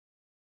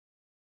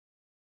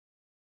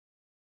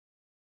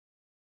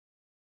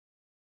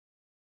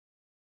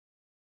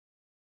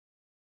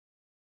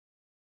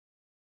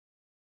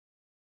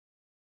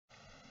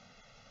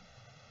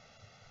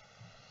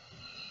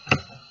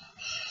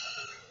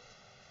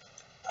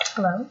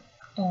Hello,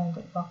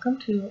 and welcome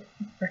to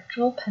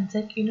Virtual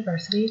Pennsic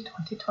University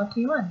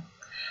 2021.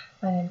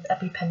 My name is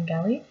Epi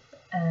Pengelly,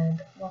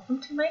 and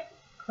welcome to my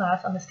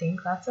class on the stained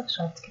glass of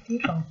Chartres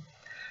Cathedral.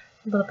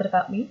 A little bit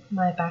about me.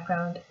 My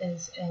background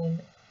is in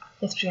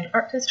history and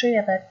art history.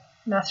 I have a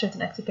master's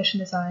in exhibition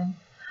design.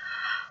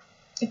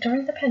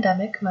 During the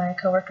pandemic, my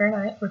coworker and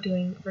I were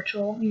doing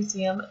virtual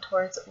museum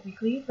tours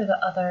weekly for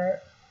the other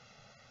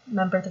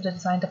members of the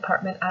design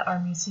department at our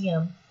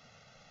museum.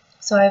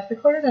 So I've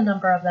recorded a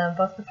number of them,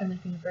 both for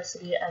Pennsic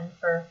University and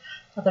for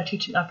other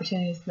teaching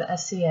opportunities in the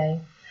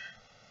SCA.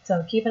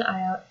 So keep an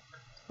eye out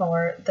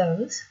for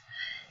those.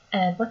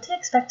 And what to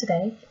expect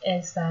today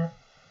is that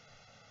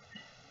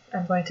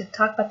I'm going to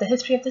talk about the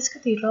history of this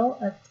cathedral,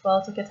 as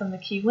well as look at some of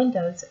the key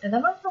windows, and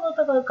then I'll do a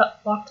little bit of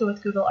a walkthrough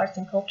with Google Arts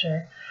and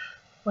Culture.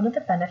 One of the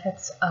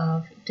benefits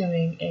of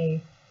doing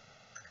a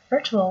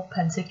virtual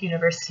Pennsic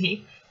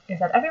University is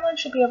that everyone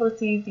should be able to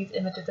see these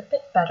images a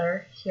bit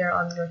better here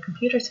on your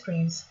computer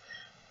screens,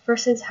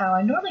 versus how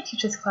I normally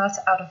teach this class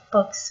out of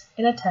books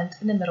in a tent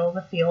in the middle of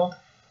a field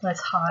when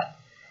it's hot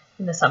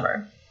in the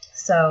summer.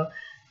 So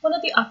one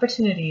of the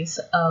opportunities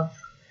of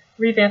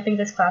revamping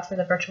this class for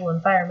the virtual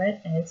environment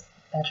is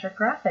better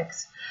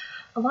graphics.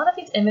 A lot of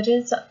these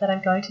images that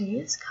I'm going to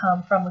use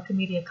come from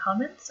Wikimedia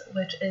Commons,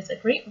 which is a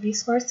great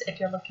resource if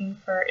you're looking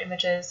for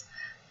images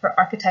for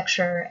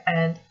architecture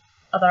and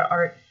other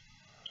art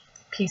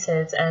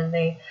pieces, and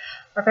they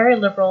are very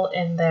liberal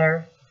in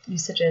their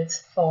usages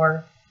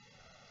for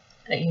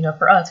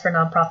for us, for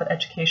nonprofit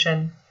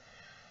educational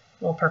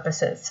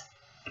purposes.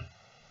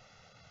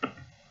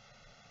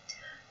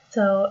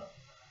 So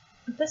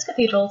this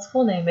cathedral's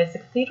full name is the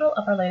Cathedral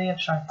of Our Lady of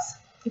Chartres.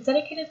 It's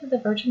dedicated to the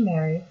Virgin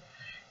Mary,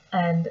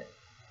 and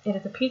it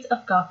is a piece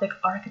of Gothic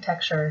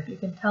architecture. You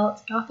can tell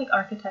it's Gothic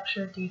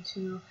architecture due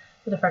to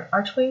the different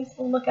archways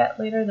we'll look at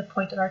later, the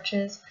pointed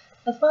arches,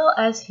 as well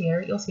as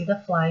here you'll see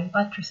the flying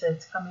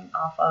buttresses coming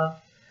off of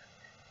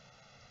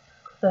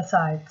the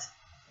sides.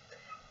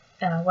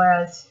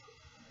 Whereas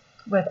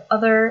with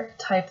other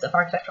types of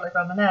architecture like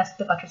Romanesque,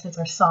 the buttresses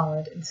are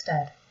solid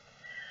instead,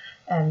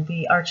 and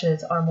the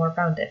arches are more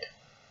rounded.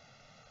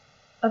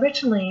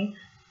 Originally,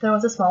 there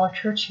was a smaller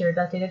church here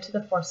that dated to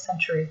the 4th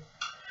century,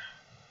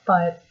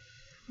 but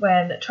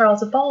when Charles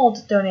the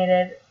Bald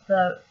donated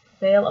the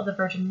veil of the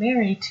Virgin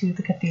Mary to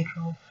the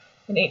cathedral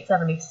in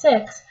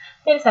 876,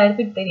 they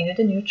decided they needed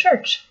a new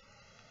church.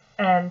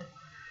 And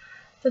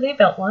so they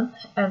built one,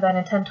 and then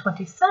in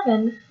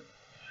 1027,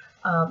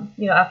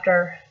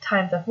 after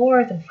times of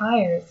wars and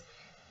fires,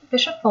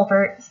 Bishop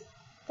Fulbert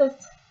says,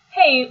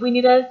 hey, we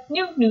need a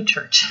new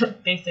church,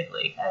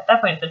 basically. At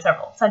that point, it's been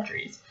several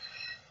centuries.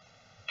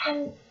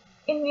 And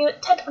in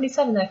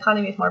 1027, the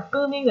economy is more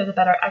booming, there's a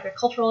better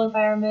agricultural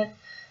environment,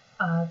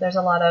 there's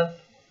a lot of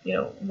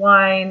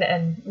wine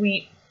and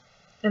wheat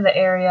in the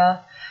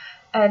area,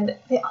 and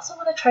they also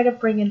want to try to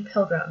bring in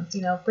pilgrims,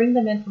 bring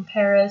them in from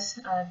Paris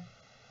and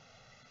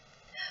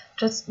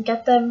just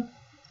get them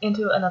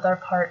into another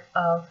part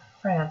of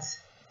France.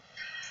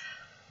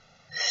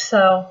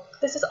 So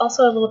this is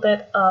also a little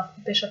bit of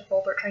Bishop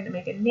Fulbert trying to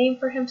make a name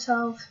for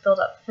himself, build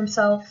up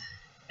himself,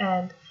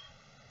 and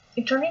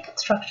during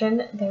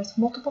construction, there's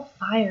multiple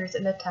fires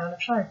in the town of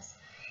Chartres,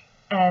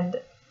 and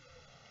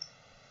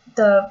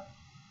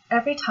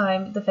every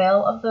time the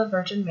veil of the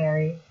Virgin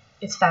Mary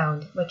is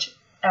found, which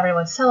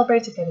everyone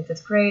celebrates, okay, this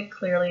is great,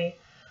 clearly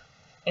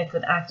it's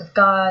an act of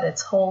God,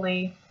 it's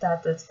holy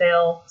that this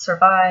veil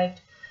survived,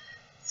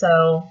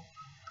 so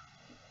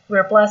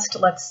we're blessed,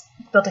 let's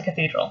build a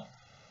cathedral.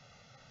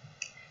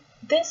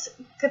 This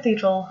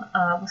cathedral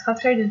was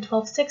consecrated in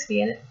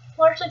 1260, and it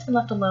largely has been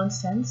left alone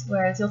since,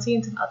 whereas you'll see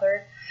in some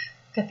other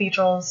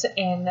cathedrals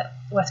in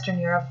Western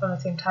Europe from the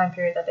same time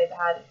period that they've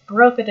had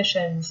Baroque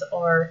additions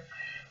or,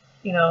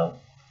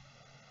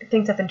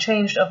 things have been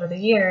changed over the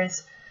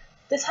years.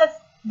 This has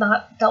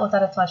not dealt with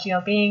that as much,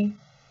 being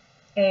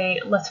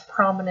a less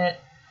prominent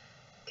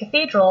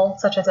cathedral,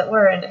 such as it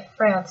were in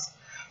France,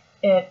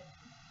 it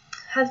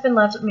has been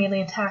left mainly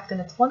intact, and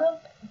it's one of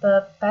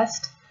the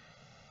best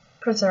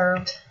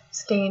preserved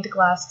stained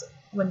glass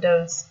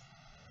windows,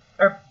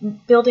 or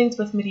buildings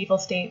with medieval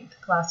stained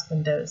glass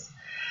windows.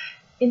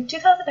 In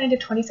 2009 to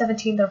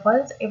 2017, there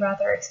was a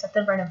rather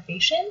extensive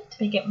renovation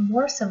to make it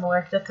more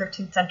similar to the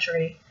 13th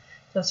century,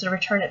 so to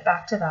return it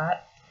back to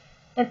that.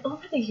 And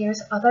over the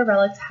years, other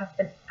relics have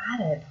been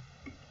added.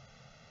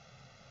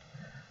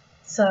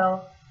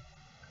 So,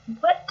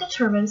 what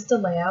determines the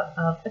layout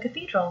of a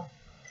cathedral?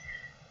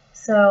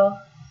 So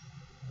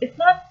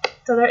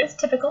there is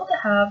typical to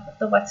have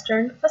the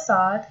western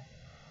facade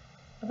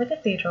of a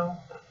cathedral,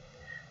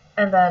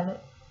 and then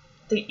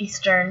the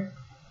eastern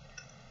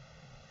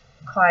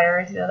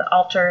choir, the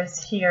altar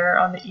is here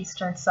on the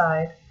eastern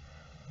side.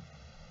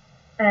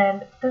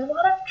 And there's a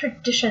lot of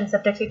traditions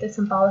that dictate the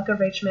symbolic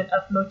arrangement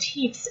of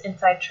motifs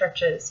inside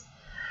churches.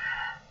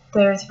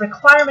 There's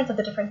requirements of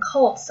the different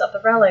cults of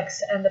the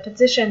relics and the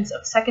positions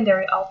of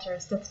secondary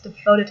altars that's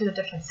devoted to the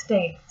different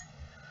states.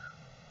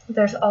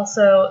 There's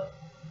also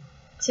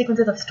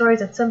sequences of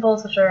stories and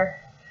symbols which are,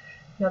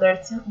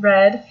 there's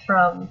read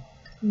from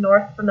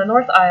from the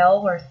north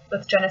aisle,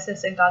 with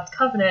Genesis and God's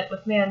covenant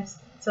with man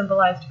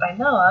symbolized by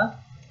Noah.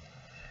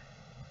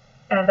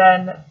 And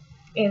then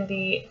in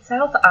the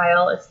south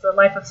aisle, it's the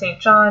life of St.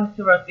 John,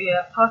 who wrote the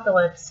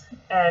Apocalypse,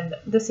 and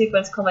this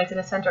sequence culminates in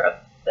the center of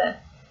the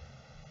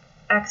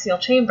axial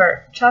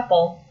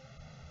chapel,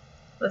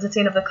 was the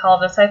scene of the call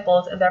of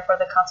disciples, and therefore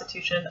the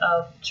constitution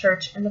of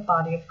church and the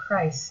body of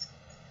Christ.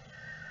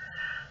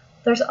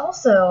 There's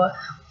also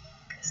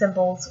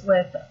symbols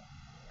with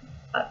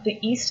the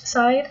east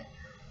side,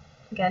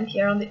 again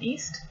here on the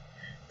east,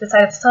 the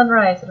side of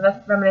sunrise,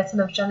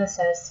 reminiscent of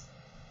Genesis,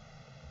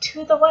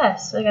 to the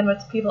west, again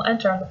with people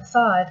enter on the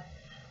facade,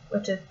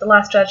 which is the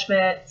Last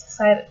Judgment.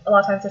 A lot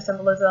of times there's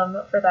symbolism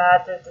for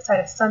that. There's the side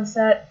of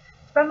sunset,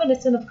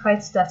 reminiscent of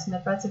Christ's death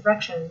and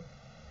resurrection.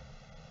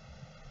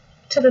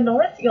 To the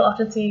north, you'll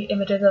often see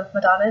images of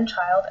Madonna and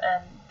Child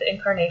and the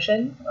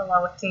Incarnation,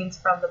 along with scenes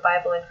from the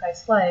Bible and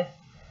Christ's life.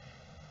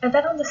 And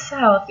then on the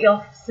south, you'll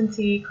often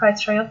see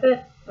Christ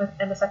triumphant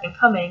and the second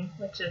coming,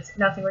 which is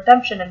announcing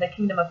redemption and the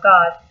kingdom of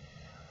God.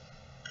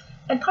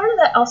 And part of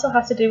that also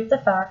has to do with the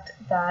fact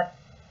that,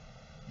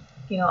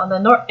 in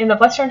the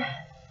western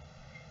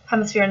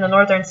hemisphere, in the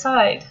northern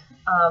side,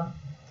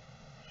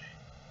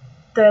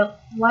 the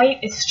light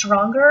is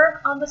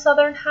stronger on the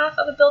southern half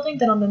of a building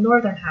than on the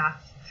northern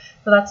half.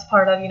 So that's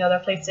part of, they're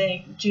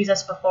placing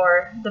Jesus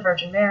before the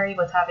Virgin Mary,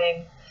 with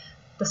having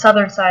the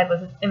southern side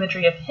with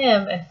imagery of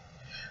him,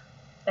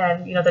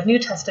 and the New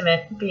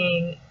Testament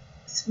being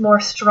more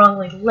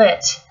strongly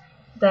lit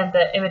than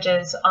the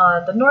images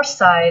on the north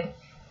side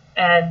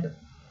and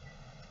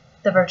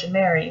the Virgin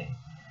Mary.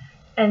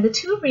 And the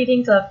two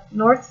readings of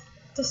north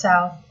to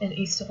south and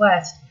east to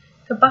west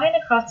combine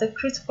across the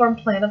cruciform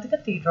plan of the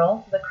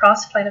cathedral, the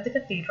cross plan of the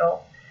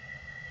cathedral,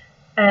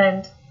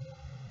 and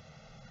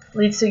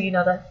leads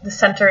to, the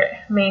center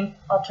main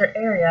altar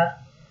area.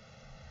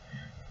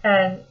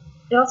 And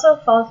it also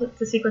follows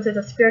the sequences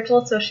of spiritual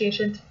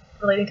associations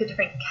relating to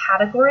different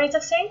categories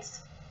of saints.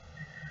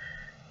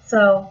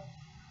 So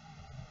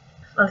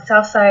on the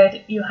south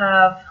side, you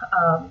have,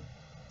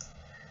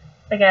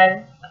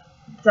 again,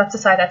 that's the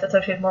side that's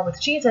associated more with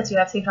Jesus. You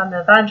have St. John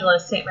the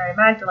Evangelist, St. Mary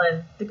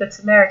Magdalene, the Good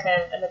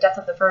Samaritan, and the death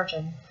of the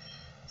Virgin.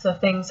 So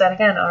things that,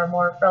 again, are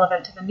more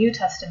relevant to the New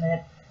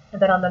Testament.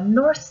 And then on the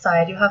north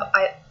side, you have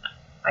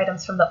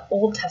items from the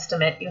Old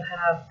Testament. You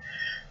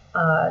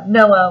have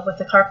Noah with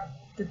the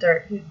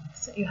carpenter.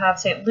 You have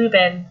St.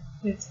 Leuben,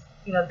 who's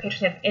the patron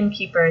saint of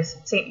innkeepers.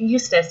 St.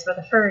 Eustace for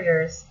the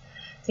furriers.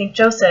 St.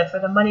 Joseph for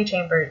the money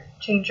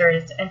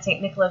changers, and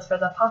St. Nicholas for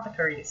the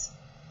apothecaries.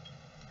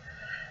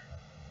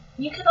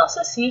 You can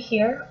also see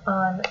here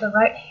on the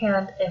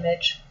right-hand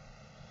image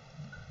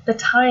the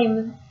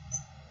time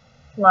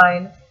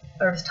line,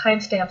 or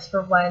timestamps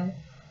for when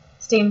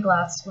stained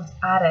glass was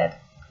added.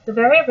 The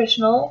very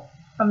original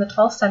from the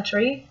 12th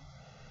century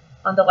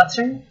on the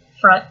western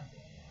front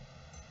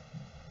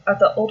are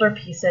the older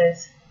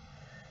pieces,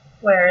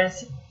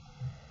 whereas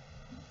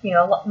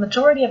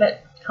majority of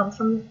it comes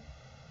from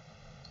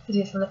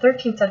the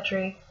 13th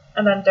century,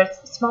 and then there's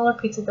smaller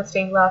pieces of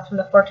stained glass from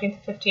the 14th,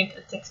 15th,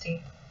 and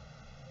 16th.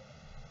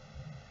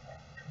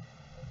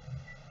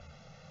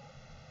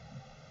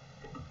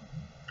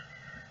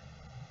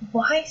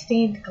 Why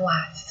stained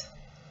glass?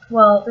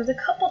 Well, there's a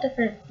couple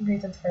different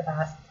reasons for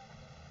that.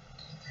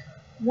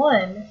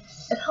 One,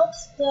 it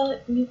helps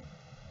the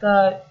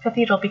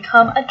cathedral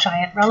become a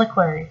giant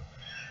reliquary.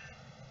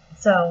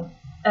 So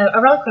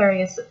a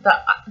reliquary is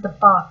the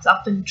box,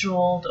 often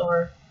jeweled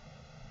or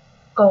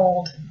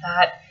gold,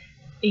 that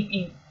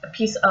a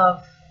piece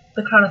of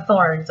the crown of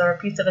thorns or a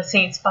piece of a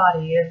saint's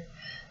body, or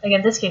again,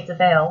 in this case, the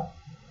veil,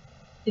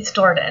 is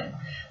stored in.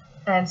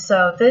 And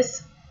so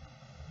this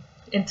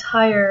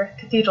entire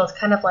cathedral is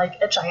kind of like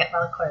a giant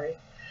reliquary.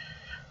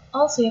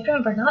 Also, you have to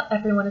remember, not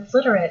everyone is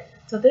literate,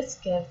 so this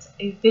gives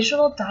a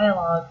visual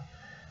dialogue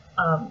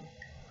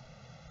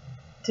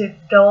to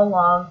go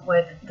along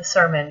with the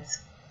sermons.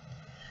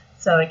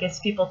 So it gives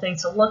people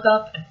things to look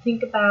up and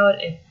think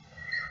about. It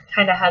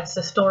kind of has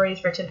the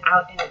stories written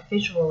out in it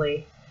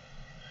visually.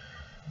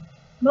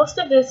 Most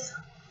of this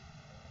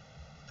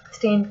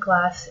stained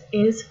glass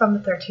is from the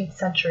 13th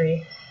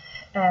century,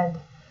 and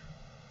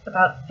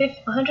about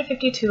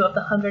 152 of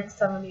the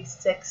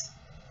 176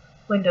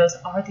 windows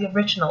are the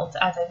originals,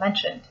 as I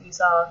mentioned. You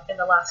saw in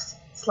the last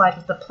slide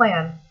with the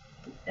plan,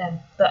 and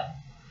the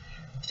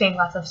stained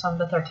glass from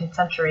the 13th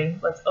century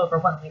was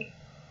overwhelming.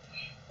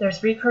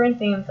 There's recurring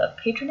themes of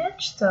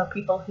patronage, so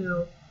people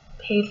who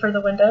paid for the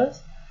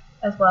windows,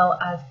 as well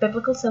as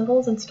biblical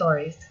symbols and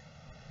stories.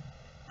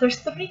 There's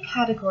three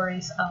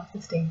categories of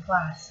the stained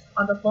glass.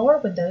 On the lower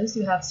windows,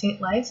 you have saint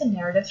lives and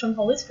narratives from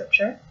Holy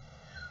Scripture.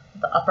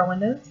 The upper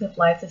windows, you have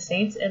lives of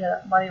saints in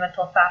a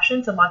monumental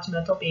fashion, so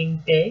monumental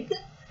being big,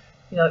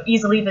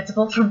 easily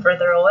visible from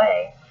further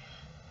away.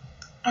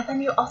 And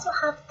then you also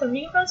have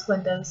 3 rose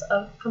windows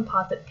of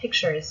composite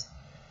pictures.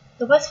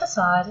 The west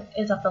facade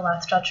is of the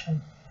Last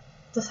Judgment.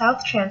 The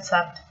south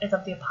transept is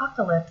of the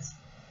Apocalypse,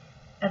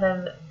 and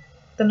then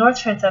the north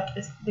transept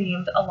is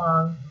themed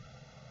along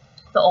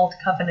the Old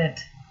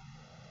Covenant.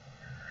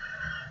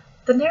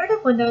 The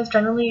narrative windows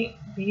generally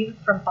read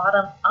from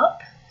bottom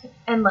up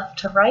and left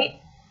to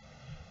right,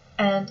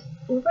 and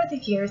over the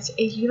years,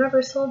 a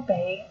universal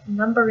bay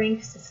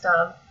numbering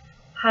system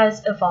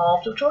has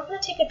evolved, which we're going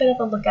to take a bit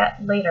of a look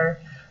at later.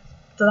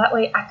 So that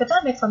way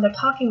academics, when they're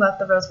talking about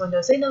the rose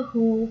windows, they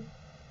know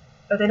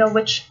they know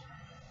which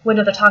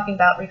window they're talking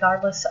about,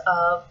 regardless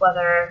of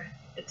whether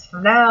it's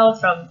from now, it's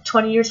from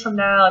 20 years from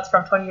now, it's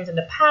from 20 years in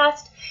the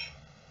past.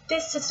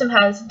 This system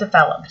has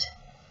developed,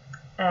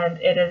 and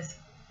it has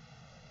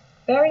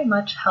very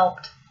much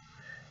helped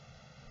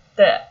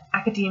the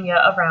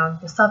academia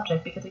around the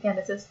subject, because again,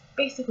 this is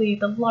basically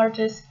the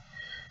largest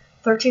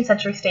 13th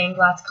century stained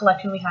glass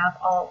collection we have,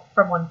 all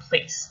from one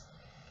place.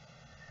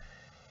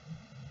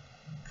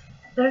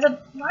 There's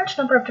a large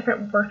number of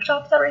different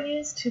workshops that were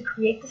used to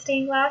create the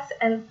stained glass,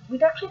 and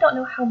we actually don't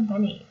know how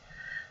many.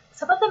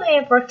 Some of them may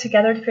have worked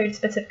together to create a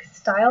specific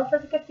style for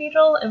the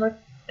cathedral,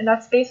 and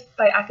that's based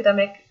by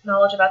academic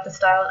knowledge about the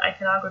style and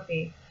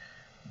iconography,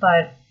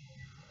 but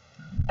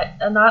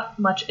not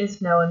much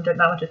is known, not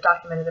much is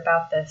documented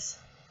about this.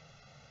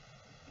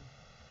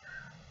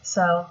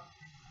 So,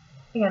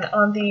 again,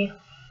 on the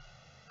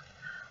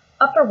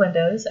upper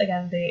windows,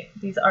 again,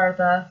 these are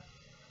the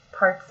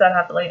parts that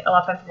have a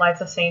lot of times the lives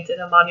of saints in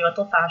a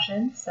monumental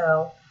fashion.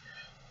 So,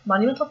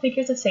 monumental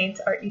figures of saints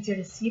are easier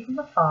to see from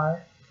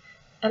afar,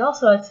 and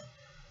also as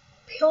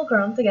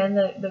pilgrims, again,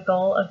 the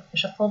goal of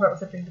Bishop Fulbert was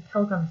to bring the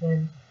pilgrims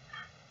in.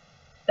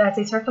 As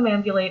they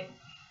circumambulate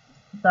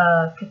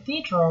the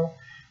cathedral,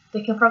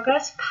 they can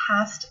progress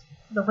past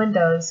the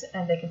windows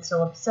and they can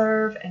still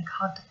observe and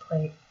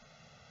contemplate.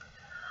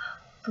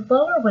 The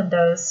lower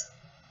windows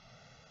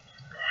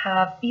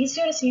have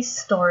easier to see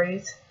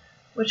stories,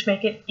 which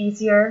make it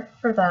easier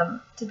for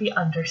them to be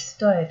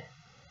understood.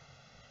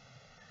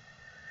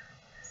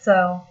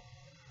 So,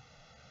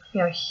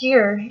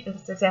 here is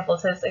this example.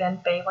 It says,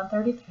 again, Bay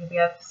 133, we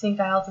have St.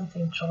 Giles and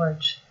St.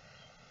 George.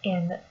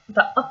 In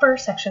the upper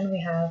section, we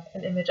have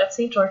an image of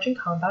St. George in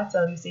combat,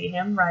 so you see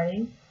him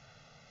riding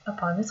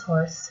upon his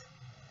horse.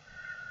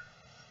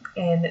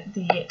 In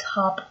the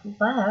top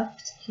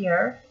left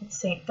here, it's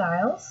St.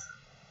 Giles.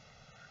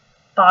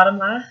 Bottom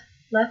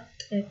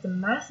left is the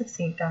Mass of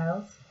St.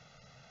 Giles.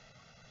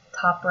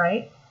 Top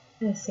right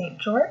is St.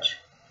 George.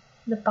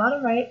 The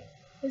bottom right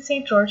is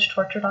St. George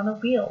tortured on a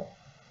wheel.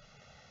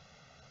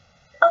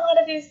 A lot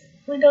of these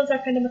windows are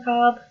kind of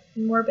macabre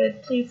and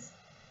morbid. Please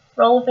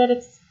roll with it.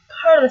 It's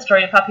part of the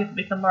story of how people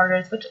become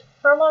martyrs, which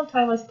for a long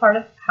time was part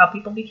of how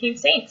people became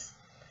saints.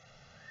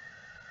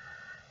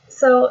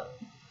 So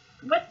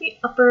with the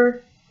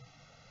upper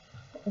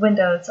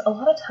windows, a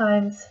lot of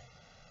times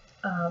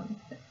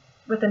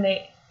with the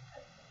nave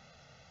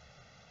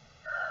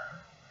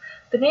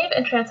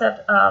and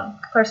transept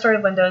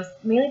clerestory windows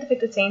mainly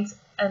depicted saints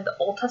and the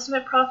Old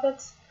Testament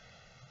prophets,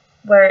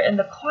 where in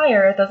the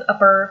choir, those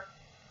upper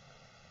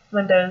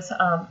windows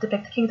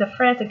depict the kings of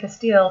France and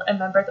Castile and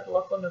members of the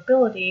local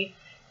nobility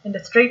in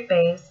the straight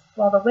bays,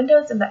 while the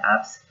windows in the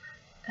apse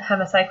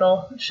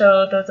hemicycle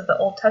show those of the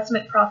Old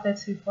Testament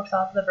prophets who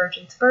foresaw the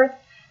Virgin's birth,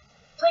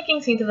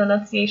 flanking scenes of the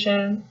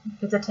Annunciation,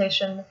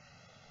 Visitation,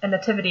 and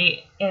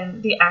Nativity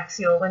in the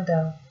axial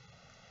window.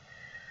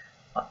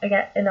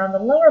 Again, and on the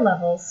lower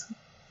levels,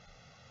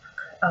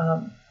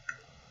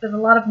 there's a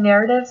lot of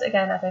narratives,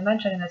 again, as I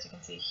mentioned, and as you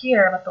can see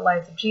here, about the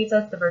lives of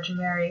Jesus, the Virgin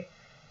Mary,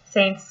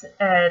 saints,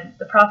 and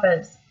the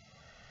prophets,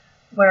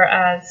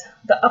 whereas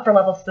the upper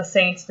levels, the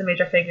saints, the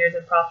major figures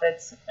and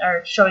prophets,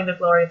 are showing the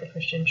glory of the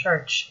Christian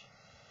church.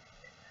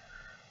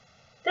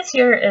 This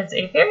here is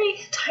a very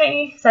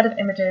tiny set of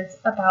images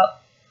about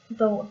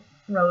the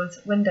rose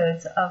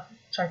windows of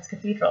Chartres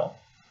Cathedral.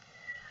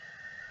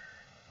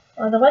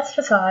 On the west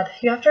facade,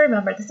 you have to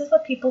remember this is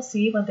what people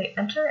see when they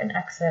enter and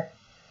exit.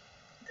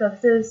 So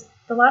this is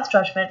the Last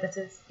Judgment. This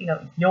is,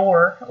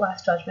 your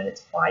Last Judgment.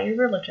 It's why you're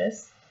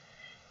religious.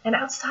 And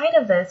outside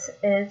of this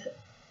is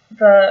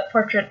the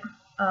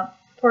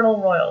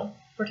Portal Royal.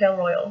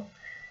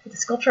 It's a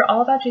sculpture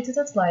all about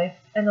Jesus' life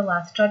and the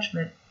Last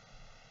Judgment.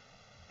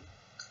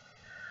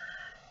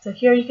 So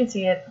here you can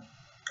see it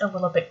a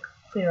little bit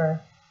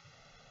clearer.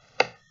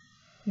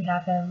 We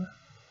have him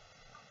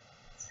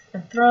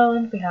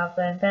enthroned, we have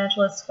the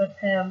evangelists with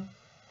him,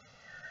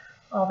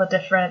 all the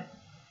different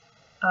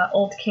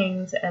old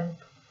kings and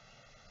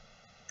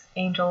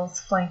angels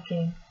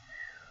flanking.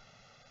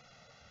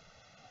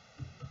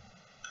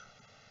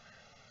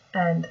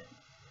 And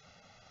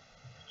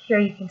here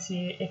you can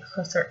see a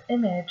closer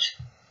image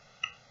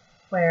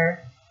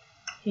where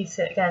he's,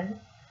 again,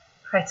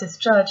 Christ is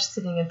judge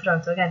sitting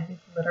enthroned. So again, he's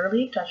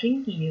literally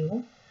judging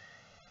you.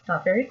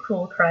 Not very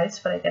cool,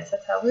 Christ, but I guess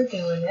that's how we're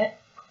doing it.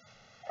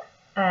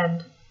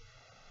 And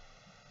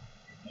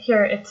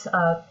here it's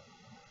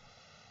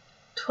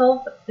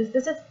 12.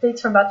 This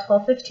dates from about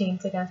 1215.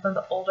 So again, it's one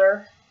of the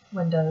older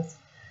windows,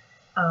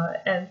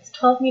 and it's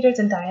 12 meters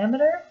in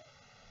diameter.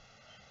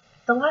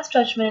 The Last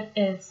Judgment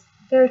is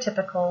very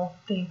typical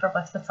theme for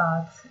west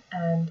facades,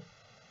 and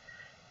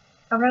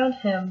around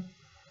him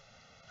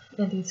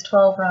in these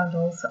 12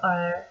 roundels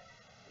are,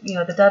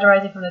 the dead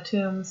rising from the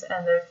tombs,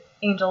 and there's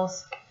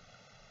angels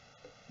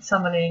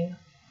summoning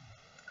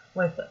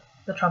with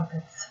the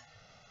trumpets.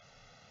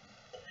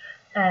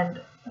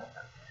 And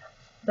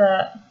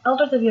the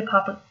elders of the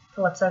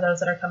apocalypse are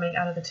those that are coming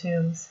out of the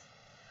tombs.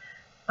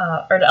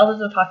 Or the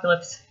elders of the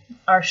apocalypse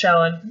are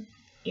shown,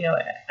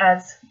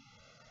 as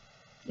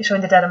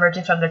showing the dead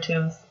emerging from their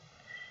tombs.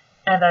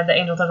 And then the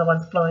angels are the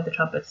ones blowing the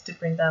trumpets to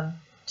bring them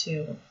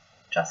to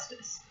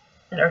justice,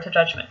 or to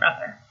judgment,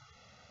 rather.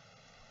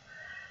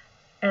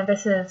 And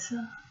this is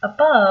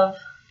above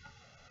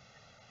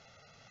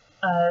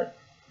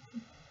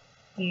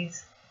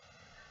these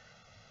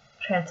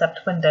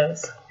transept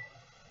windows.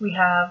 We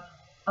have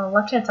on the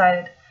left-hand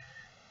side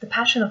the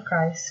Passion of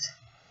Christ.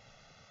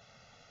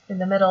 In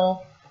the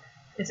middle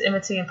is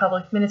infancy and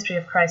public ministry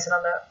of Christ, and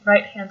on the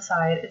right-hand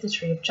side is the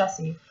Tree of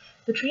Jesse.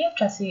 The Tree of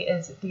Jesse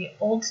is the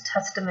Old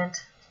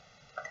Testament,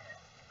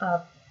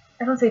 I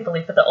don't say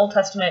belief, but the Old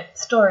Testament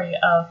story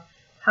of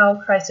how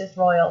Christ is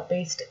royal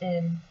based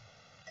in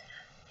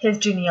his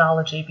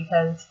genealogy,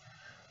 because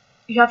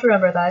you have to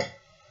remember that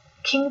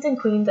kings and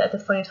queens at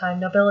this point in time,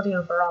 nobility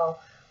overall,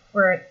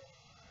 were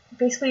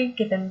basically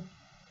given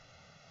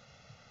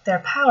their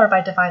power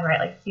by divine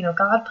right. Like,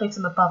 God placed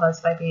them above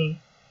us by being,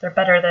 they're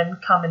better than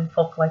common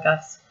folk like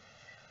us.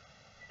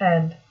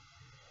 And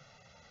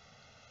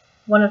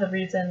one of the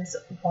reasons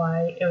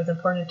why it was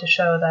important to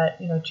show that,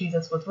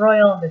 Jesus was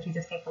royal and that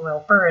Jesus came from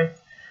royal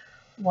birth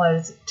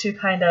was to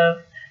kind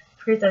of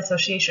create the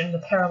association, the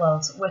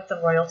parallels with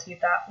the royalty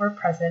that were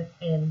present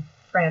in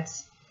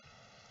France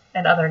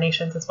and other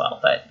nations as well.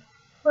 But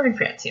we're in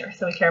France here,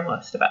 so we care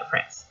most about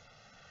France.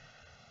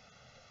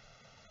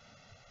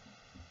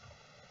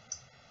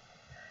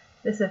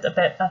 This is a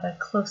bit of a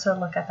closer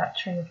look at that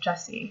Tree of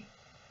Jesse.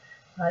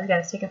 Again,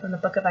 it's taken from the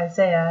book of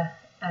Isaiah,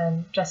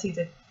 and Jesse is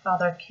the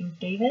father of King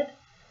David.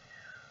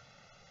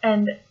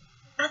 And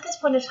at this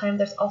point in time,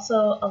 there's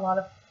also a lot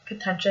of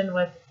contention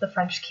with the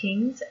French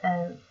kings,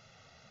 and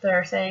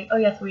they're saying, oh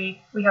yes, we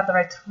have the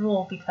right to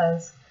rule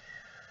because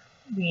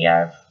we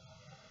have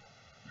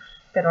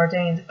been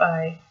ordained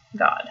by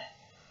God.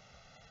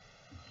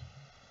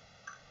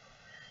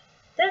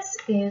 This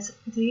is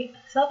the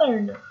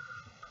southern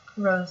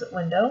rose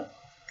window,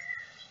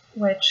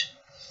 which,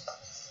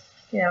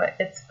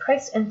 it's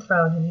Christ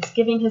enthroned, and he's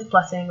giving his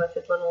blessing with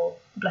his little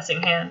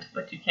blessing hand,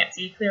 which you can't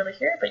see clearly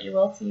here, but you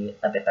will see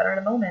a bit better in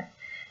a moment.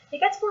 It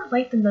gets more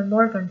light than the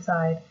northern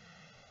side,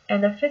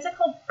 and the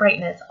physical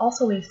brightness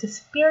also leads to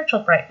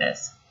spiritual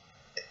brightness.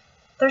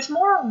 There's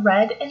more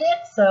red in it,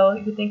 so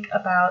if you think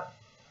about,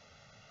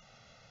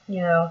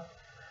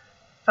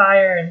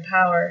 fire and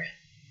power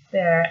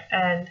there,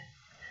 and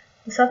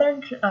the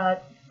southern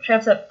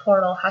transept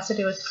portal has to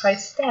do with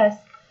Christ's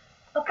death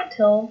up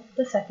until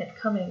the second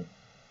coming.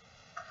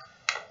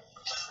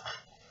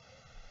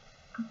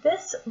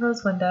 This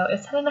rose window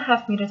is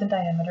 10.5 meters in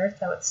diameter,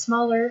 so it's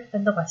smaller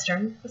than the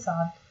western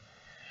facade,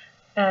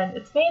 and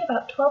it's made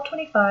about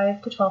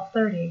 1225 to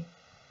 1230.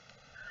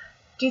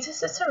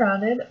 Jesus is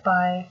surrounded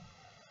by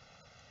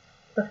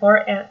the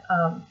four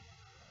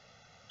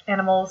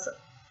animals,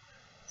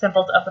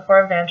 symbols of the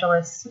four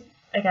evangelists.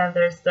 Again,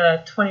 there's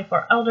the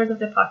 24 elders of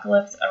the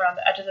apocalypse around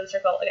the edges of the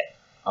circle. Again,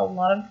 a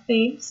lot of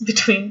themes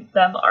between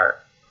them are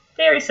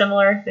very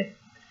similar. They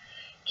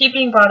keep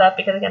being brought up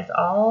because, again, it's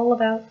all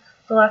about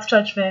the Last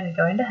Judgment and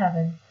going to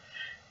heaven.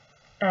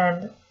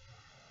 And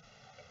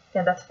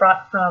that's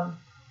brought from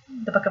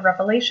the book of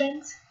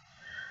Revelations.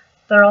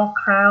 They're all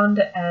crowned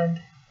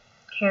and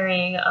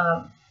carrying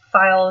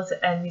files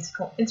and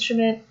musical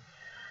instruments.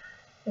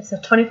 It's the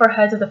 24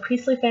 heads of the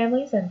priestly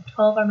families, and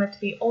 12 are meant to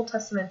be Old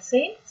Testament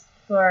saints,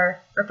 who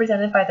are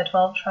represented by the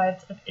 12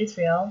 tribes of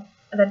Israel,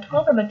 and then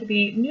 12 are meant to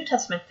be New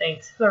Testament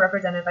saints, who are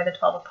represented by the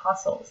 12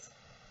 apostles.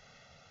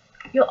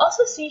 You'll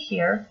also see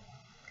here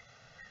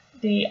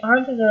the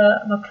arms of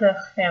the Notre-Dame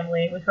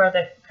family, which are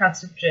the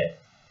Counts of Dieu.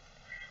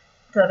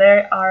 So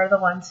they are the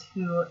ones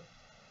who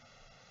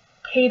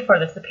paid for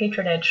this, the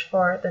patronage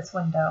for this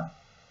window.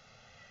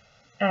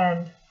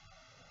 And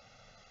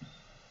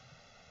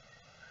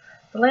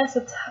the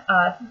lancets,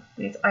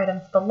 these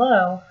items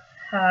below,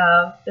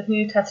 have the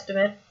New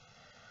Testament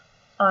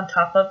on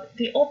top of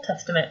the Old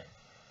Testament.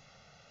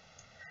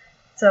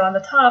 So on the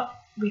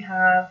top, we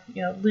have,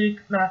 Luke,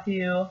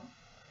 Matthew,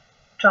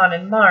 John,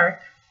 and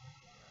Mark.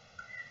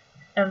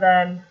 And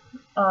then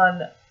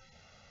on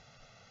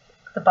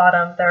the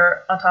bottom,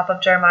 they're on top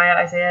of Jeremiah,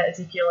 Isaiah,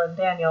 Ezekiel, and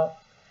Daniel.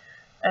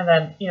 And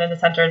then, in the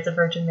center, it's the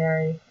Virgin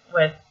Mary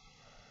with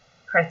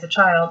Christ the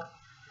child.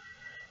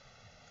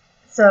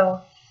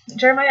 So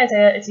Jeremiah,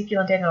 Isaiah, Ezekiel,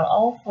 and Daniel are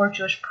all four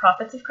Jewish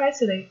prophets of Christ,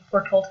 so they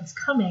foretold his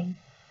coming.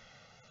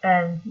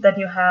 And then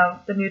you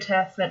have the New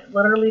Testament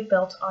literally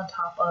built on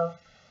top of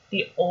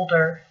the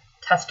Older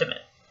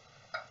Testament.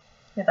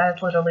 And that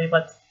is literally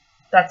what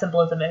that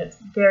symbolism is.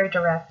 Very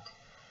direct,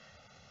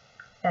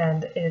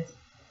 and is,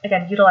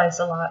 again, utilized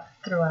a lot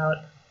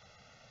throughout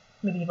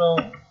medieval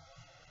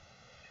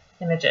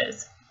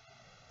images.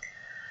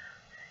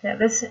 Yeah,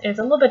 this is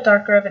a little bit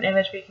darker of an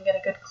image, but you can get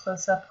a good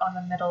close-up on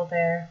the middle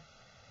there.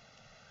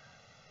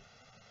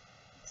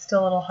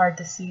 Still a little hard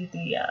to see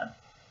the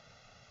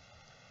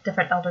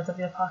different elders of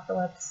the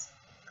apocalypse.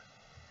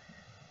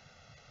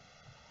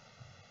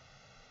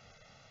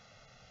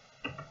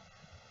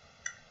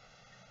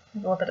 A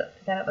little bit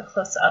again of a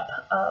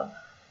close-up of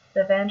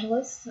the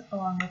evangelists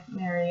along with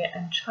Mary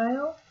and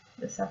Child,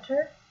 the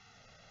center.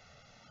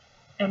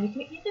 And you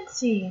can even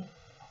see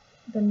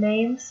the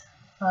names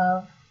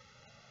of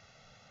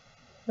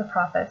the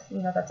prophets,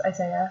 that's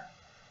Isaiah,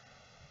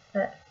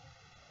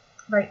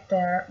 right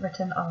there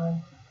written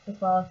on, as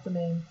well as the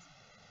names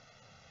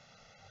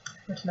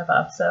written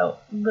above. So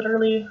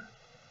literally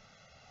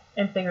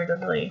and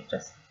figuratively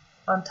just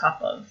on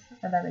top of,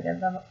 and then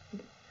again the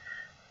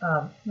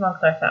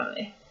Montclair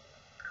family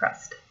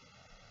crest.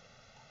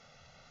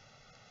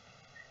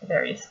 The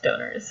various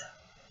donors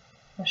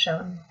are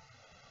shown.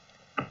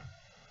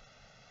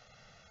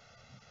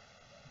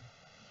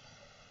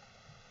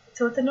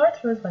 So with the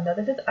North Rose window,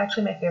 this is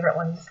actually my favorite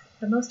one. It's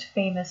the most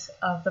famous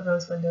of the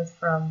rose windows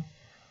from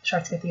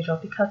Chartres Cathedral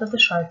because of the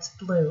Chartres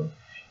blue.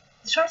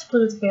 The Chartres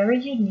blue is very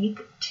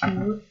unique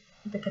to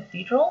the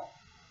cathedral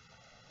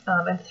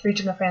and this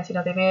region of France.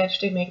 They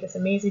managed to make this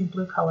amazing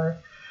blue color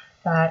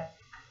that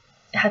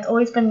has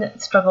always been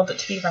struggled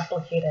to be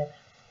replicated.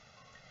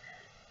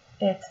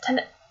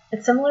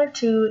 It's similar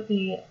to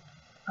the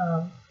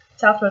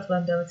South Rose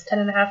window. It's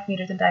 10.5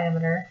 meters in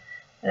diameter,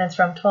 and it's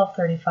from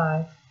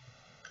 1235.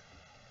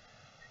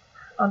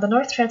 On the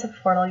north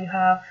transept portal, you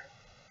have,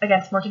 again,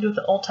 it's more to do with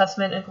the Old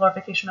Testament and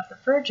glorification of the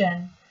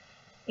Virgin,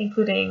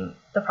 including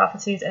the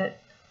prophecies and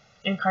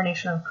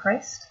incarnation of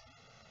Christ.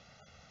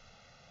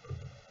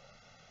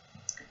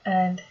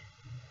 And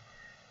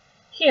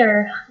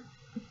here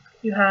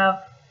you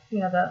have,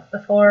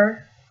 the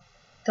 4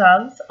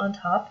 doves on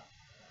top.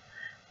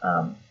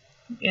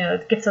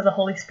 The gifts of the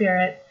Holy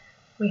Spirit.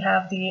 We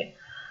have the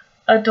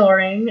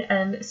adoring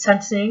and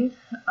sensing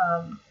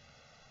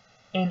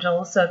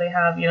angels. So they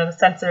have, the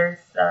censers,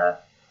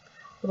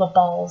 little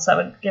balls that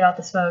would give out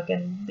the smoke,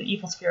 and the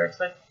evil spirits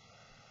would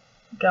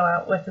go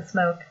out with the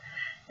smoke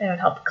and it would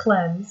help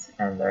cleanse.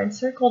 And they're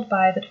encircled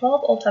by the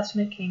 12 Old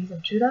Testament kings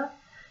of Judah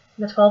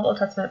and the 12 Old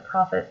Testament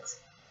prophets.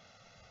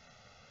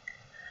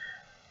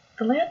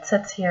 The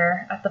lancets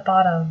here at the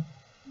bottom,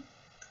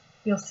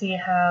 you'll see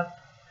have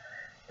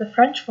the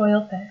French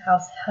royal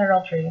house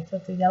heraldry. So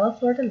it's a yellow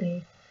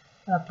fleur-de-lis,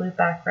 blue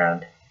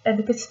background, and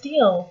the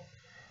Castile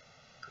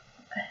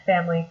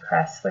family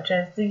crest, which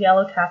is the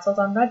yellow tassels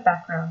on red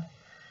background.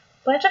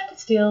 Blanche of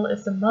Castile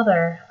is the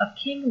mother of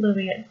King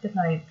Louis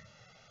IX,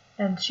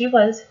 and she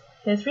was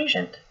his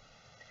regent.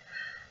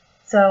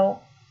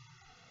 So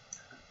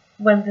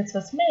when this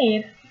was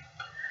made,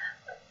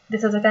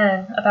 this is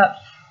again about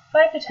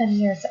 5 to 10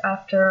 years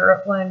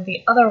after when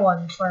the other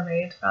ones were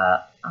made,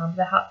 the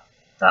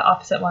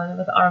opposite one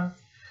with the arms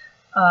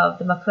of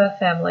the Montclair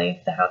family,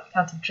 the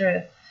Counts of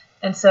Dreux.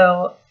 And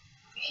so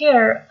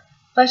here,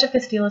 Blanche of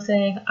Castile is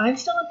saying, I'm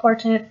still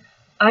important,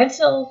 I'm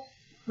still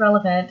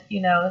relevant,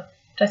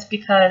 just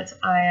because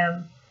I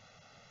am,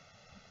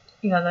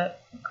 the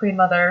Queen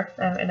Mother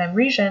and I'm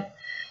regent,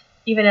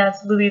 even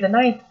as Louis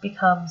IX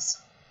becomes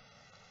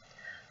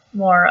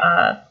more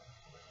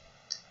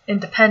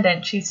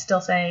independent, she's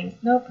still saying,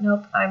 nope,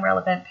 I'm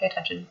relevant, pay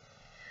attention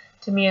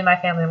to me and my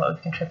family and what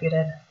we've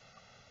contributed.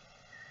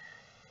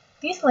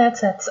 These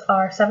lancets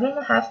are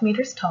 7.5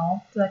 meters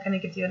tall, so that kind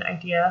of gives you an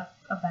idea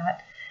of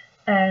that.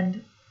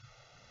 And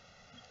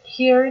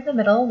here in the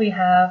middle we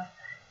have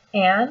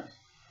Anne,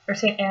 or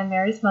St. Anne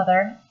Mary's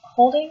mother,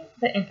 holding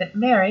the infant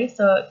Mary.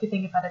 So if you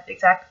think about it, the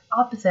exact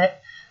opposite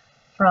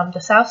from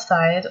the south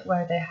side,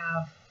 where they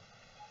have,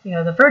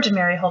 the Virgin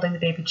Mary holding the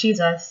baby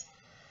Jesus.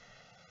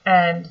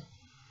 And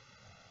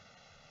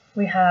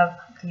we have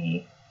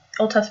the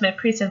Old Testament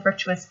priests and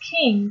virtuous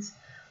kings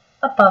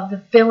above the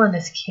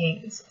villainous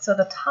kings. So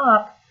the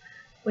top,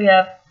 we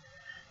have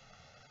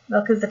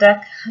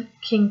Melchizedek,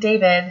 King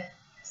David,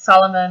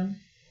 Solomon,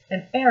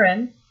 and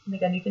Aaron. And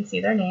again, you can see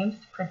their names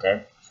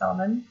printed.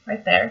 Solomon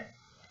right there,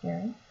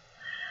 Aaron.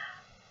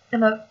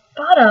 And the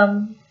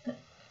bottom,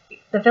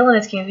 the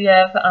villainous kings, we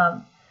have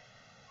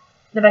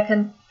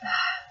Nebuchadnezzar.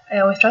 I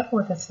always struggle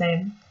with this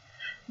name.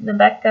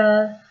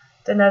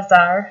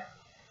 Nebuchadnezzar,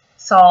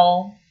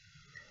 Saul,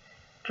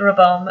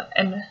 Jeroboam,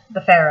 and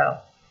the Pharaoh.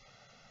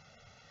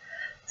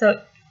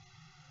 So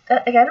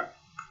again,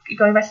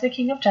 going back to the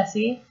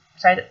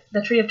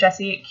the tree of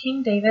Jesse,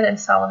 King David and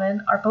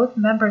Solomon are both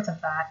members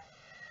of that,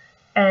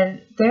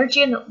 and their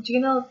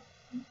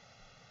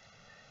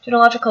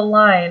genealogical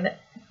line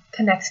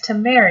connects to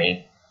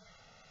Mary.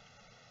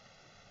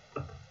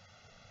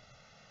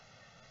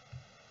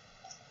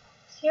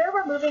 Here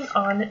we're moving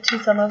on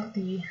to some of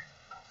the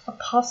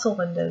apostle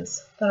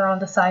windows that are on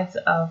the sides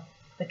of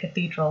the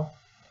cathedral.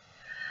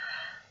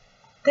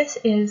 This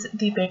is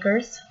the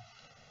baker's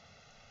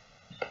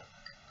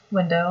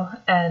window,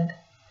 and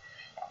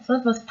it's one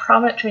of the most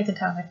prominent trades in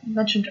town. I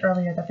mentioned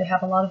earlier that they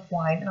have a lot of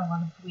wine and a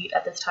lot of wheat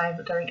at this time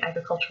during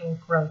agricultural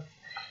growth.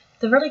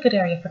 It's a really good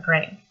area for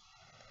grain.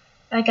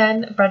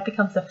 Again, bread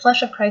becomes the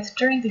flesh of Christ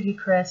during the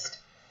Eucharist,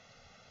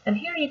 and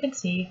here you can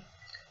see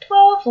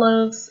 12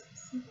 loaves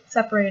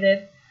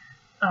separated,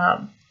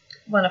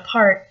 one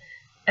apart,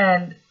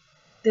 And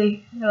they're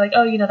like,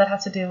 oh, that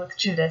has to do with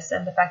Judas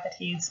and the fact that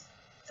he's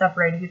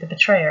separated, he's a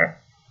betrayer.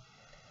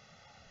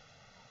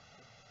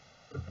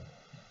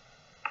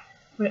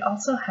 We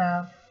also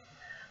have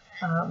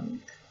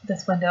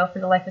this window for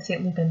the life of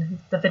St. Lubin,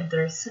 the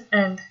Vinters.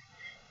 And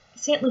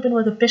St. Lubin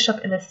was a bishop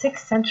in the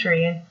 6th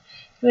century, and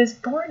he was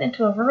born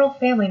into a rural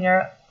family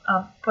near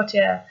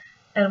Poitiers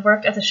and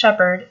worked as a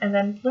shepherd, and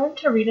then learned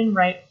to read and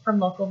write from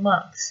local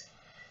monks.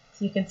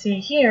 So you can see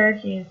here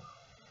he's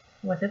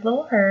with his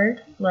little herd,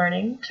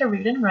 learning to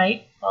read and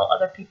write while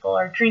other people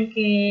are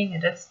drinking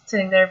and just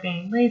sitting there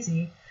being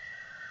lazy.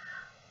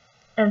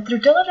 And through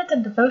diligence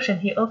and devotion,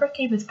 he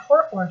overcame his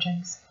poor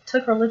origins,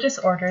 took religious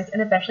orders,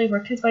 and eventually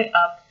worked his way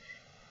up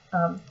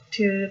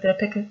to the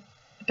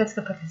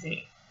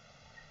episcopacy.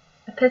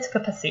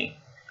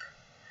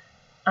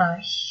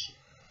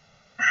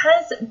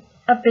 As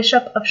a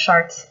bishop of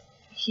Chartres,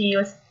 he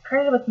was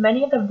credited with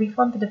many of the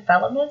reforms and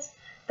developments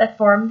that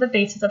formed the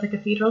basis of the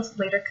cathedral's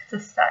later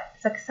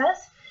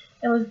success,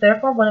 and was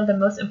therefore one of the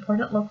most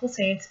important local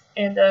saints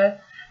in the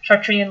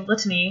Chartrean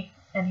litany.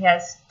 And he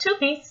has 2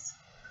 feasts,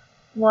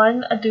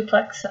 one a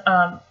duplex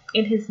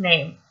in his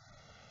name.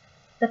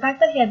 The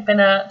fact that he had been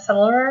a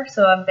cellarer,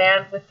 so a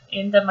man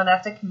within the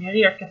monastic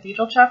community or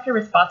cathedral chapter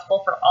responsible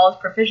for all his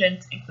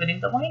provisions,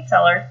 including the wine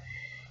cellar,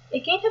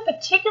 it gave him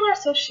particular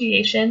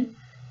association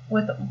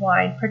with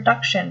wine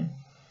production.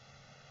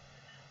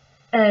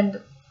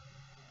 And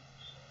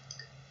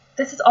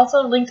this is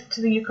also linked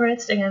to the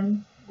Eucharist.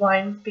 Again,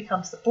 wine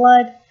becomes the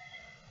blood,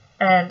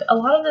 and a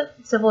lot of the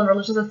civil and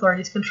religious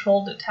authorities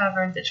controlled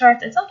taverns at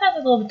Chartres, and sometimes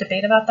there's a little bit of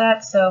debate about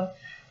that, so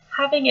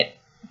having it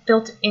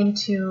built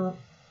into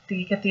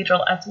the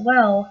cathedral as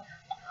well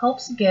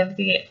helps give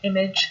the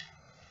image,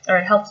 or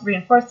it helps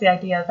reinforce the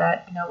idea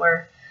that,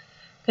 we're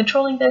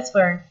controlling this,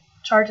 we're in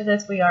charge of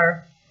this, we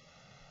are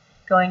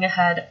going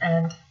ahead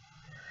and,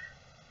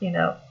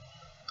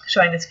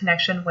 showing this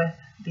connection with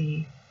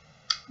the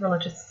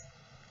religious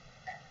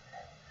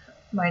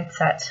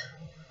mindset.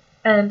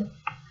 And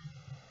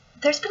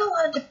there's been a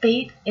lot of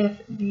debate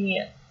if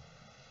the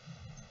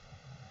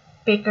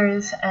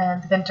bakers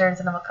and vintners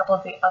and a couple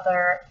of the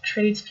other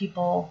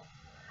tradespeople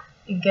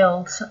in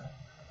guilds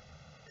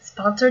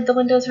sponsored the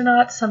windows or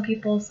not. Some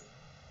people,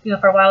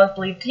 for a while have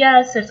believed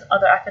yes. There's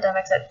other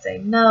academics that say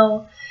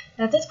no.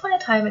 And at this point in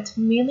time, it's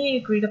mainly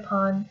agreed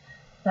upon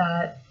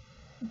that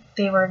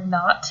they were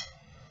not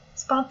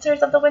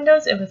sponsors of the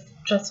windows. It was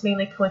just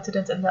mainly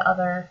coincidence in the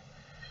other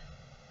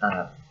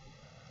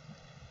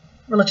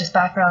religious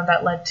background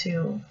that led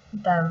to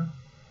them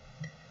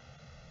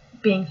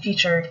being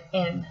featured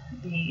in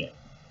the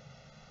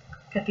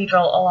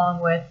cathedral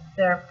along with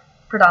their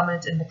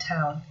predominance in the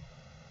town.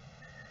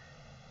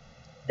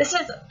 This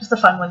is just a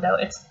fun window.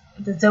 It's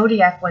the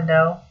zodiac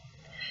window,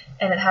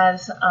 and it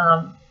has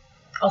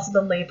also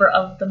the labor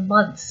of the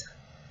months.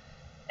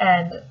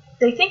 And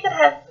they think that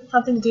had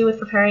something to do with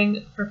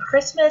preparing for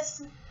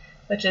Christmas,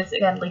 which is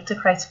again linked to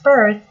Christ's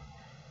birth,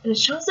 and it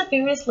shows the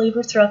various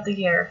labors throughout the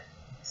year.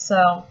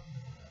 So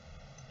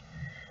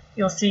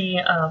you'll see,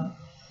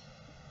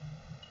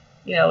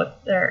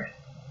 they're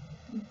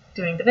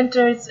doing the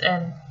winters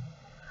and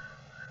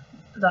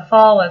the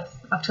fall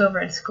with October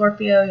and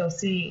Scorpio. You'll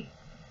see,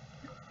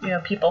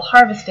 people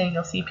harvesting.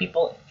 You'll see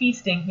people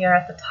feasting here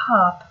at the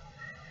top,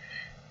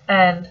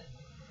 and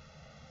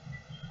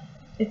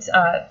it's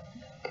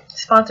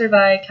sponsored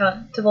by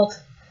Count Thibault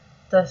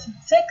VI,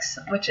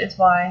 which is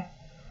why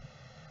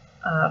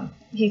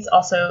he's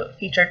also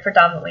featured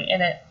predominantly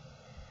in it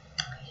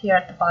here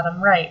at the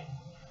bottom right.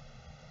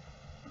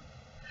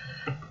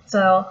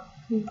 So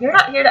you're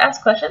not here to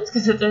ask questions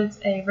because it is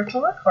a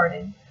virtual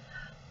recording,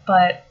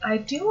 but I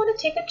do want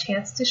to take a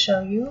chance to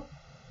show you,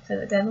 so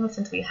again,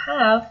 since we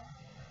have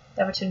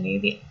the opportunity,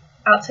 the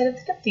outside of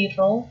the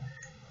cathedral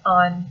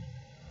on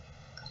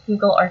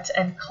Google Arts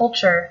and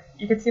Culture.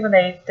 You can see when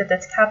they did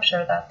this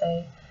capture that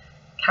they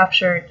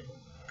captured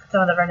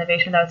some of the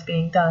renovation that was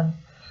being done.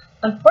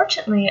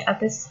 Unfortunately, at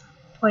this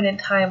point in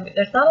time,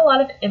 there's not a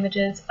lot of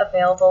images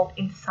available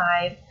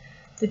inside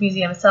the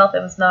museum itself. It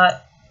was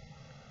not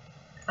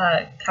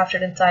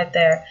captured inside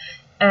there.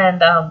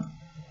 And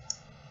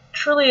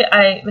truly,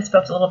 I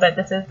misspoke a little bit.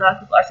 This is not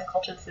Google Arts and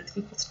Culture, this is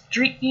Google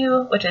Street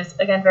View, which is,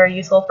 again, very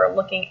useful for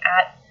looking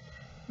at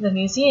the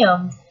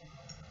museum.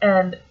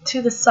 And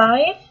to the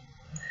side,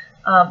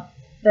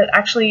 that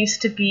actually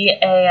used to be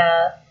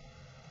it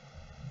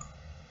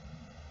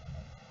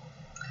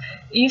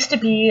used to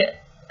be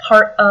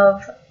part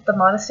of the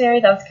monastery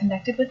that was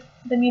connected with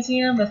the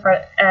museum,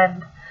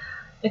 and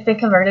it's been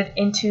converted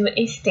into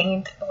a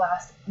stained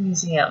glass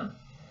museum.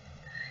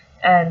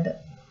 And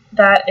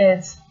that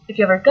is, if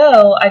you ever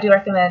go, I do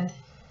recommend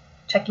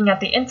checking out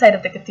the inside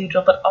of the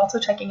cathedral, but also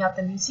checking out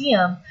the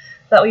museum,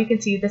 so that way you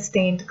can see the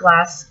stained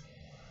glass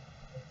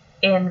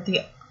and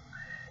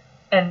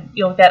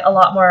you'll get a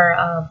lot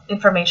more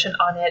information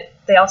on it.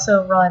 They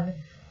also run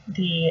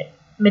the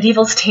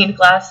medieval stained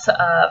glass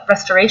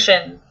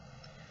restoration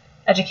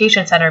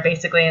education center,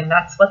 basically, and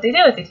that's what they do,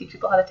 is they teach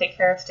people how to take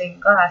care of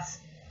stained glass.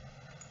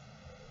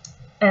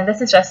 And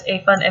this is just a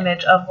fun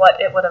image of what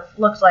it would have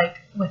looked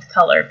like with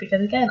color,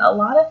 because again, a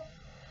lot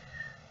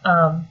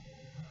of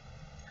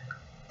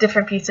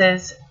different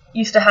pieces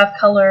used to have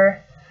color,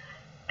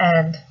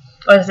 and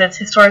whether it's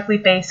historically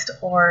based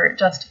or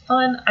just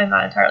fun, I'm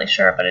not entirely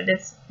sure, but it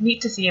is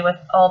neat to see with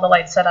all the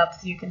lights set up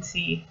so you can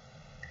see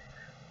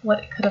what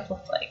it could have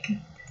looked like.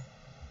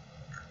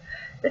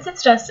 This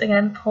is just,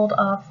 again, pulled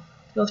off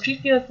the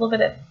street view. It's a little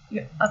bit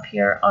up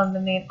here on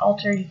the main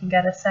altar. You can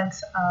get a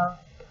sense of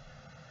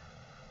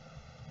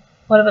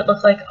what it would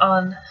look like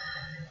on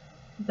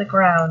the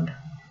ground.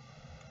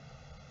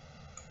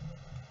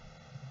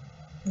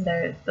 And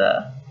there's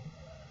the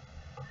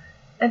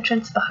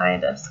entrance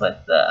behind us with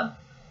the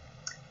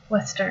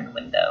western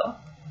window.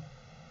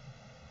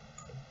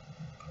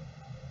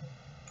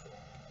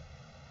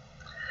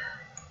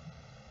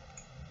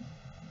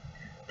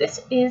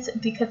 This is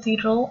the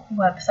cathedral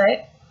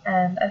website,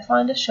 and I just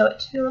wanted to show it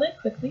to you really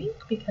quickly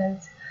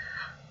because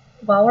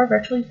while we're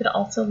virtual, you can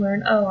also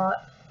learn a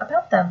lot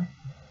about them.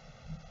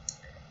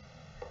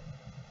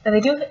 And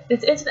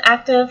it is an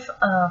active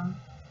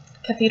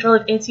cathedral.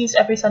 It is used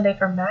every Sunday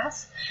for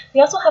Mass.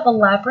 They also have a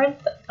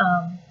labyrinth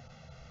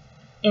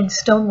in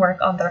stonework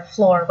on their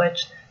floor,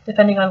 which,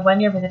 depending on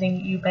when you're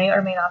visiting, you may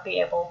or may not be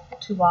able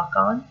to walk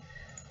on.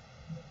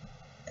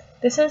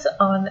 This is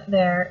on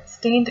their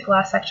stained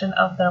glass section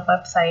of their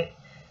website,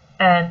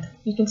 and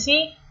you can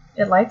see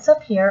it lights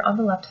up here on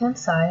the left-hand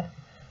side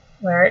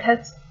where it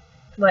has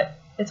what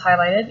is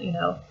highlighted,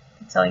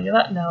 it's telling you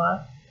about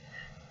Noah,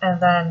 and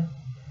then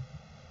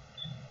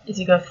as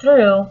you go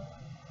through,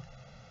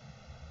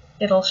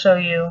 it'll show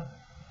you,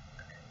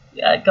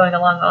 going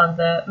along on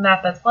the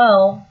map as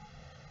well,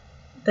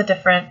 the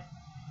different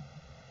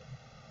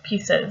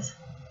pieces.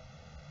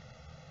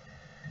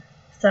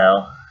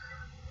 So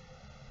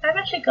I'm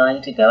actually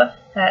going to go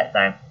ahead,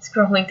 I'm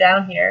scrolling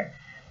down here,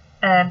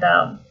 and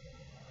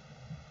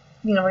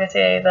we're going to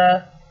say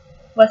the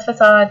West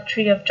Facade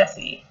Tree of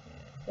Jesse.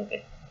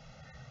 Okay.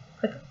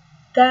 Click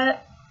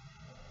that.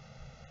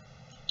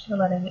 We're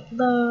letting it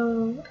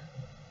load.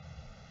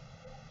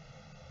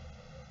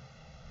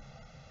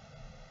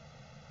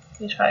 Let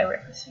me try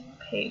refreshing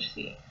the page,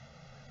 see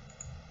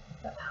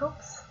if that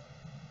helps.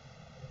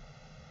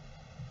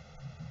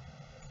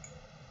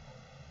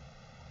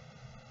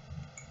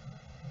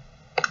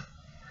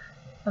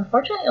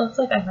 Unfortunately, it looks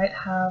like I might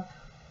have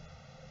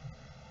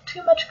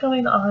too much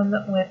going on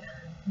with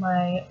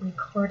my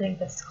recording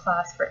this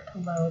class for it to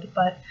load,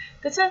 but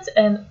this is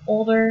an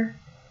older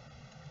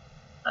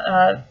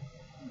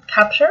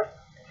capture.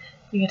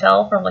 You can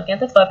tell from looking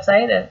at this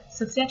website, a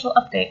substantial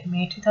update,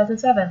 May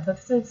 2007, so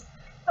this is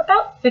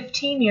about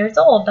 15 years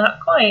old,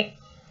 not quite,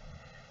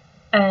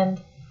 and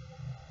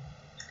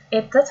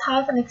it does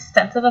have an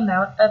extensive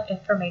amount of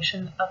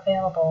information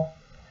available.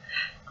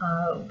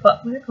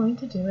 What we're going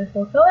to do is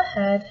we'll go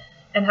ahead,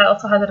 and it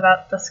also has it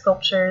about the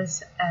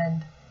sculptures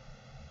and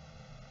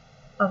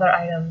other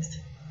items.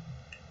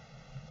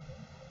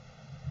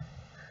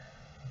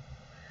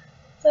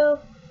 So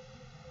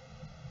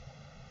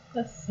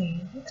let's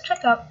see, let's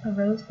check out the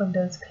Rose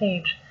Windows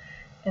page,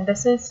 and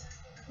this is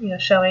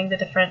showing the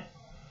different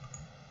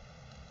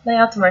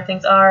layouts and where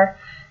things are.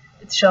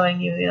 It's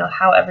showing you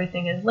how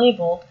everything is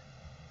labeled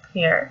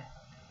here,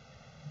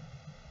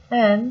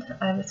 and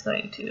I'm just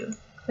going to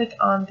click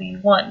on the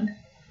one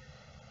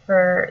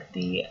for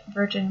the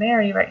Virgin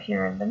Mary right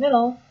here in the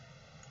middle,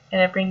 and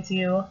it brings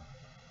you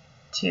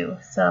to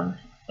some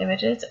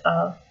images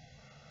of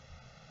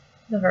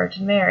the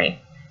Virgin Mary,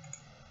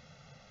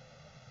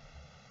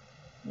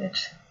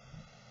 which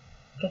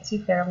gets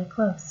you fairly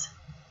close.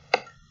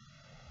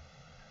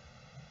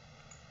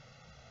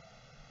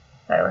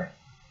 There,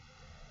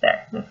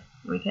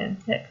 we can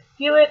hit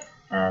view it,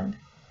 and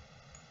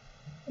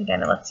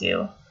again it lets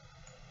you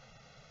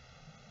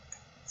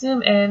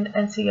zoom in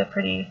and see a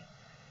pretty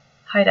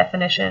high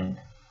definition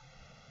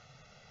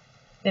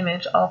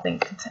image, all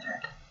things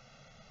considered.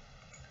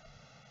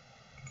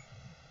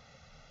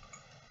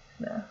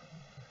 Now,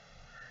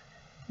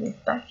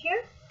 move back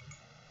here.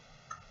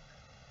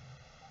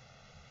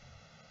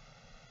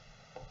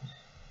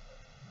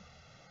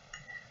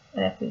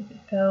 And if we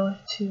go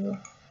to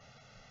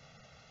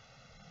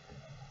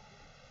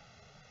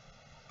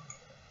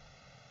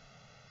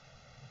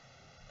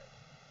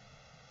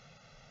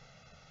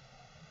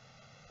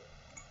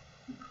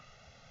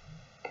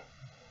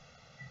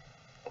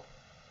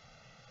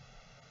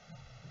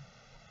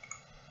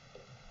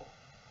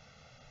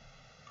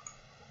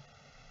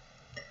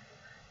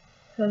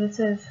so this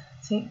is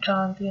St.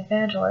 John the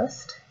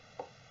Evangelist.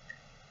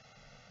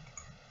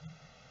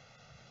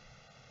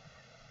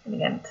 And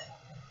again,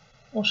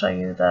 we'll show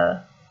you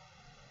the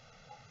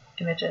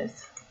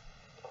images.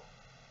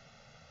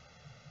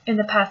 In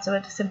the past, I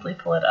would simply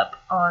pull it up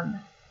on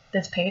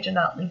this page and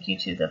not link you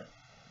to the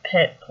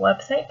Pitt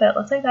website, but it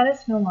looks like that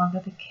is no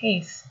longer the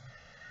case.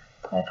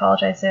 I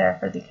apologize there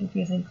for the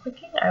confusing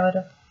clicking. I would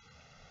have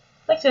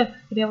liked to have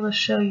been able to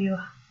show you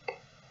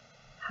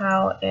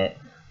how it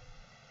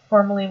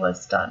formally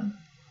was done.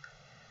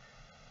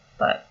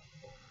 But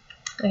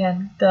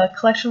again, the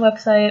collection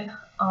website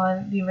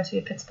on the University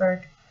of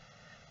Pittsburgh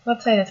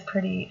website is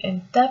pretty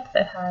in-depth.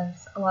 It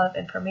has a lot of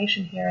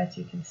information here, as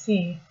you can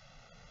see.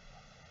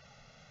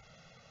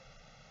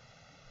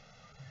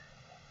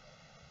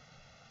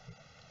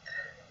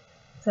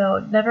 So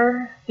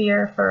never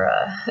fear for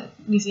a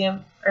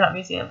museum, or not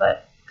museum,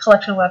 but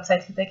collection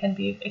websites, because they can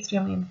be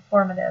extremely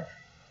informative.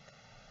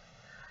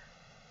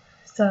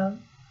 So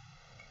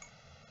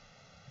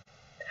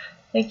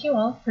thank you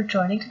all for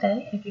joining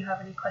today. If you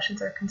have any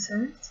questions or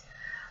concerns,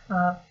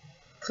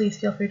 please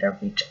feel free to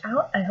reach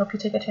out. I hope you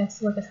take a chance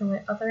to look at some of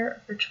my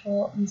other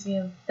virtual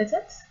museum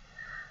visits.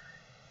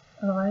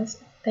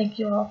 Otherwise, thank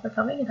you all for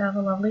coming and have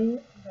a lovely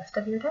rest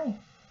of your day.